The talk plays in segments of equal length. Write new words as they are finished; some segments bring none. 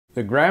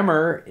The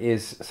grammar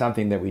is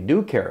something that we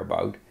do care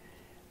about,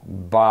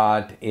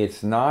 but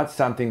it's not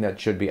something that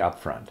should be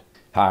upfront.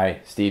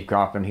 Hi, Steve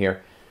Kaufman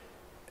here.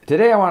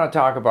 Today I want to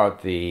talk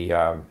about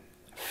the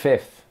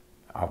fifth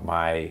of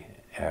my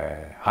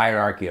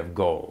hierarchy of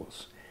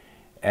goals,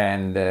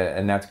 and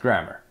that's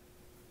grammar.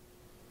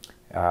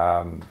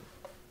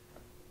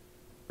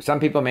 Some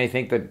people may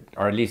think that,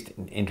 or at least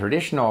in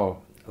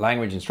traditional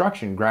language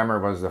instruction, grammar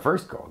was the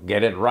first goal.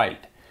 Get it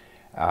right.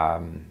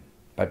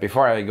 But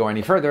before I go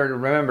any further,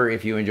 remember,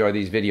 if you enjoy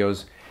these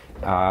videos,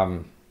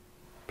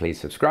 please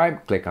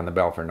subscribe, click on the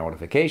bell for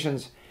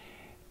notifications,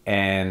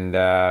 and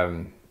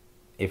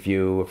if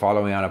you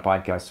follow me on a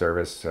podcast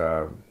service,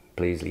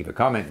 please leave a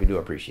comment. We do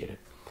appreciate it.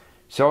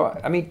 So,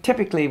 I mean,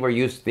 typically we're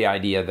used to the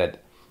idea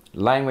that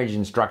language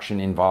instruction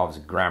involves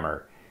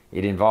grammar.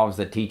 It involves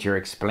the teacher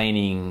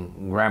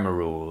explaining grammar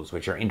rules,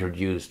 which are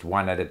introduced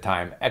one at a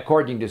time,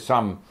 according to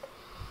some,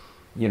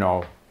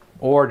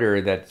 order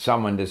that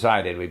someone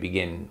decided. We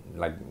begin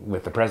like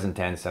with the present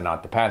tense and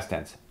not the past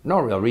tense. No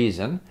real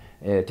reason.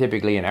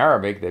 Typically in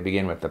Arabic, they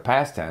begin with the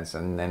past tense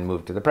and then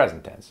move to the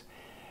present tense.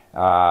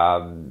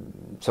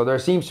 So there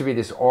seems to be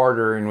this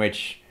order in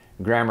which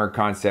grammar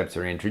concepts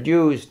are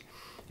introduced,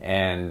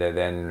 and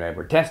then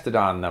we're tested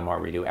on them, or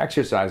we do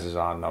exercises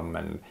on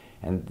them,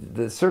 and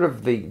the sort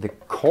of the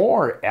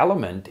core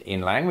element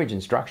in language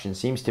instruction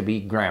seems to be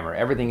grammar.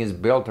 Everything is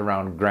built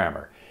around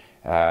grammar.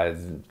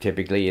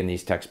 Typically in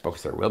these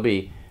textbooks there will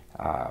be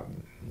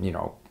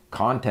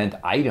content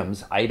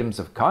items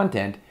of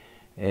content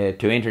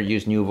to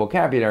introduce new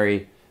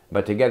vocabulary,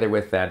 but together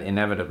with that,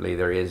 inevitably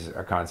there is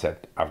a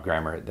concept of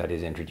grammar that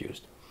is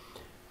introduced.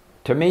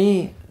 To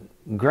me,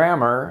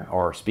 grammar,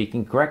 or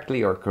speaking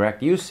correctly or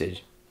correct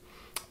usage,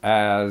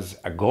 as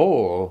a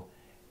goal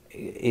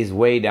is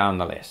way down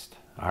the list.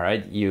 All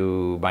right,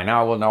 you by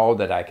now will know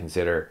that I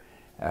consider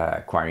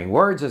acquiring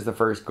words as the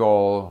first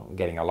goal,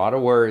 getting a lot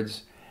of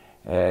words,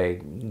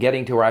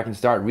 getting to where I can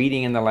start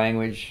reading in the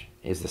language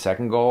is the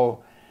second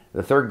goal.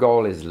 The third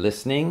goal is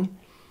listening,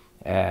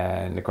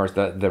 and of course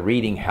the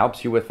reading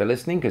helps you with the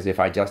listening, because if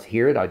I just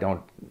hear it, I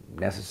don't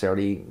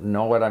necessarily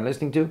know what I'm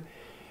listening to.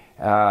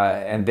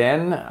 And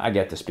then I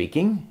get to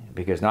speaking,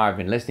 because now I've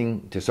been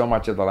listening to so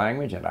much of the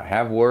language and I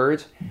have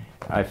words.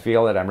 I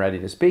feel that I'm ready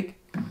to speak.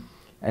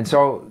 And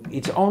so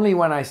it's only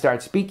when I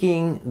start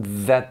speaking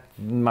that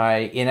my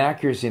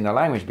inaccuracy in the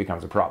language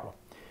becomes a problem.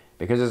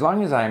 Because as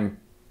long as I'm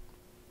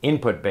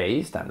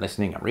input-based, I'm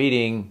listening, I'm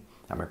reading,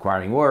 I'm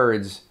acquiring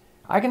words,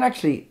 I can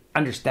actually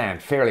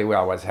understand fairly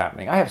well what's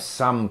happening. I have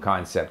some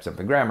concepts of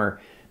the grammar,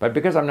 but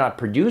because I'm not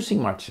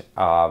producing much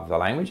of the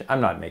language,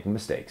 I'm not making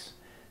mistakes.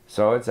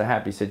 So it's a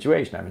happy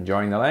situation. I'm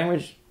enjoying the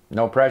language,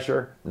 no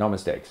pressure, no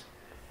mistakes.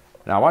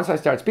 Now, once I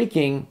start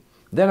speaking,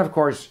 then of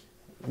course,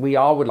 we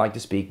all would like to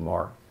speak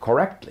more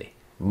correctly.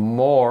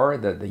 More,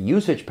 the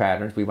usage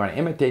patterns, we want to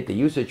imitate the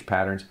usage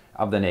patterns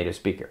of the native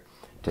speaker.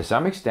 To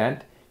some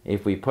extent,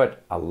 if we put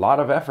a lot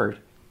of effort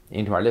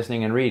into our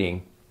listening and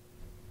reading,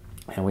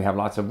 and we have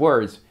lots of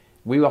words,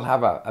 we will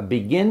have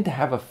begin to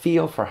have a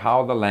feel for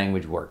how the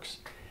language works.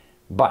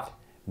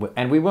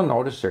 And we will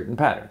notice certain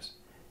patterns.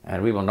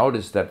 And we will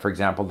notice that, for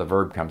example, the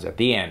verb comes at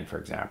the end, for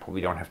example.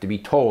 We don't have to be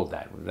told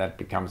that. That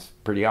becomes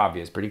pretty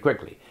obvious pretty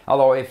quickly.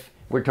 Although if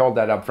we're told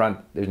that up front,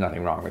 there's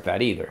nothing wrong with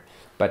that either.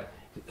 But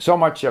so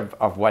much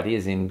of what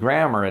is in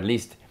grammar, at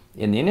least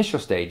in the initial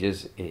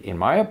stages, in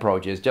my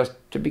approach, is just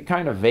to be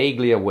kind of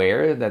vaguely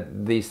aware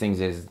that these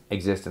things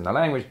exist in the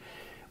language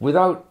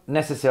without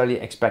necessarily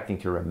expecting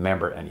to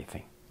remember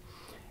anything.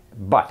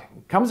 But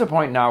comes a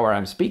point now where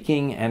I'm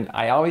speaking and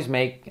I always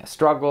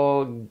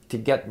struggle to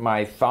get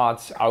my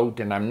thoughts out,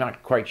 and I'm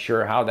not quite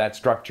sure how that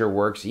structure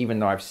works. Even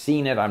though I've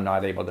seen it, I'm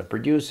not able to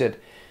produce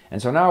it.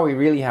 And so now we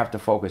really have to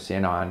focus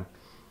in on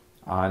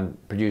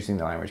producing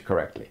the language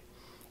correctly.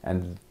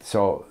 And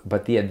so,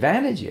 but the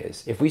advantage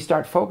is, if we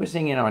start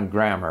focusing in on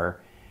grammar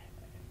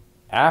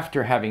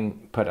after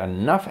having put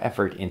enough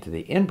effort into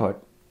the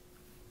input,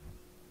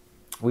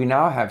 we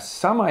now have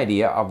some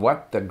idea of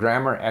what the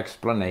grammar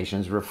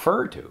explanations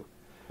refer to,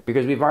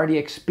 because we've already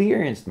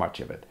experienced much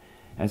of it.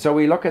 And so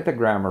we look at the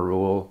grammar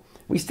rule.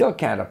 We still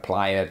can't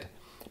apply it,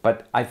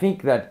 but I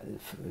think that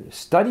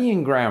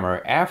studying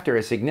grammar after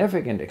a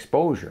significant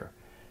exposure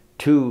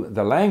to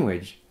the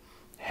language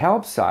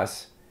helps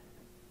us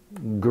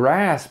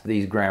grasp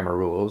these grammar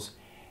rules.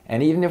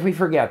 And even if we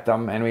forget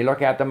them and we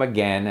look at them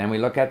again and we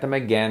look at them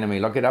again and we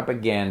look it up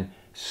again,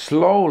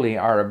 slowly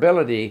our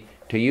ability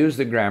to use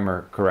the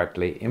grammar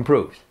correctly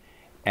improves.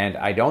 And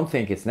I don't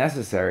think it's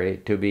necessary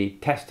to be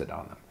tested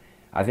on them.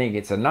 I think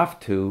it's enough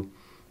to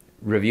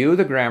review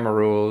the grammar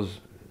rules,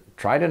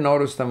 try to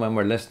notice them when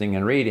we're listening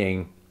and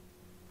reading.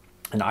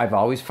 And I've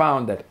always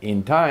found that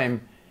in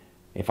time,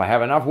 if I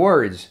have enough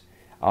words,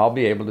 I'll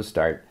be able to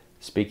start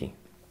speaking.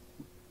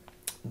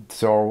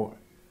 So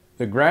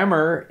the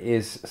grammar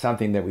is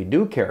something that we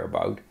do care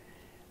about,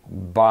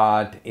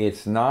 but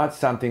it's not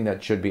something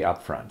that should be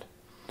upfront.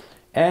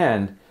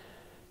 And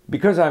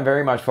because I'm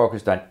very much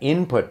focused on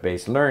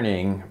input-based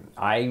learning,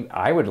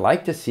 I would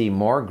like to see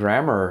more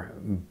grammar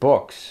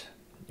books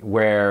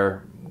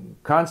where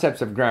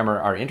concepts of grammar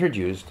are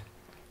introduced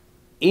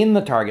in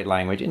the target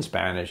language, in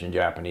Spanish and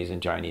Japanese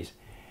and Chinese,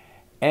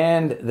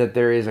 and that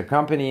there is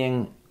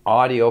accompanying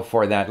audio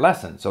for that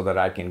lesson so that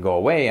I can go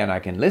away and I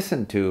can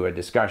listen to a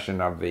discussion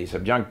of the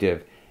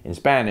subjunctive in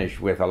Spanish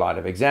with a lot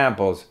of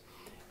examples,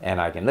 and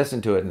I can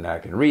listen to it and I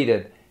can read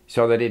it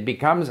so that it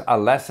becomes a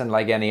lesson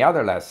like any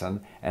other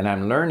lesson, and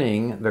I'm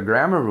learning the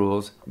grammar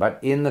rules but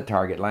in the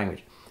target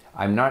language.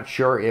 I'm not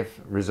sure if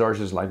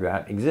resources like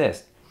that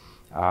exist.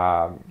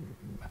 I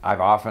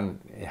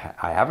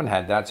haven't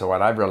had that, so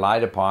what I've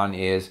relied upon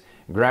is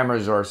grammar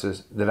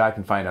resources that I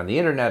can find on the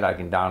internet. I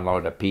can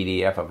download a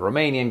PDF of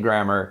Romanian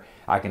grammar.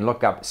 I can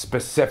look up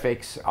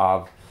specifics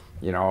of,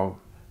 you know,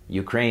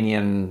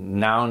 Ukrainian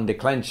noun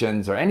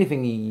declensions or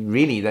anything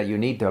really that you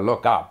need to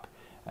look up.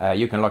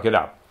 You can look it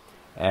up.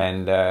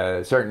 And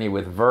certainly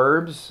with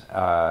verbs,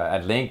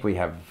 at Link we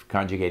have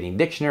conjugating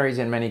dictionaries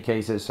in many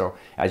cases. So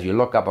as you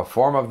look up a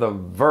form of the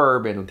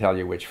verb, it'll tell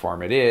you which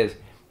form it is,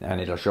 and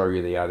it'll show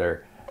you the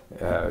other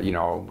you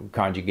know,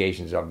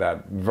 conjugations of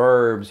that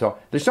verb. So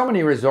there's so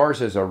many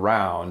resources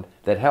around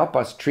that help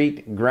us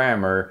treat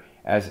grammar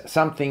as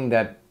something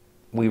that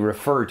we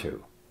refer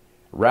to,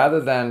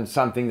 rather than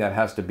something that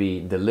has to be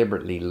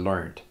deliberately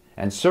learned,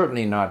 and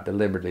certainly not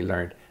deliberately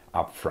learned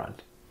up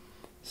front.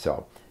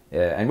 So,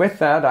 and with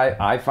that,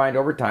 I find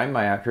over time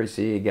my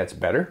accuracy gets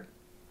better,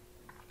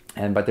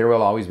 but there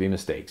will always be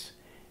mistakes.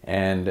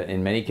 And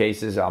in many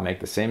cases, I'll make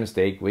the same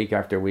mistake week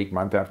after week,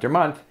 month after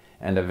month,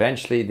 and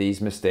eventually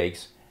these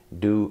mistakes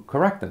do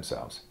correct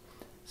themselves.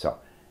 So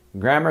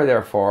grammar,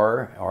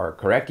 therefore, or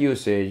correct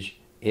usage,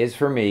 is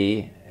for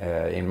me,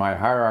 in my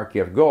hierarchy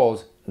of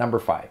goals, number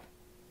 5.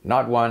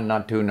 Not 1,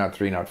 not 2, not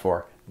 3, not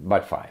 4,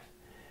 but 5.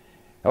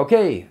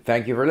 Okay,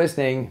 thank you for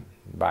listening.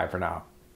 Bye for now.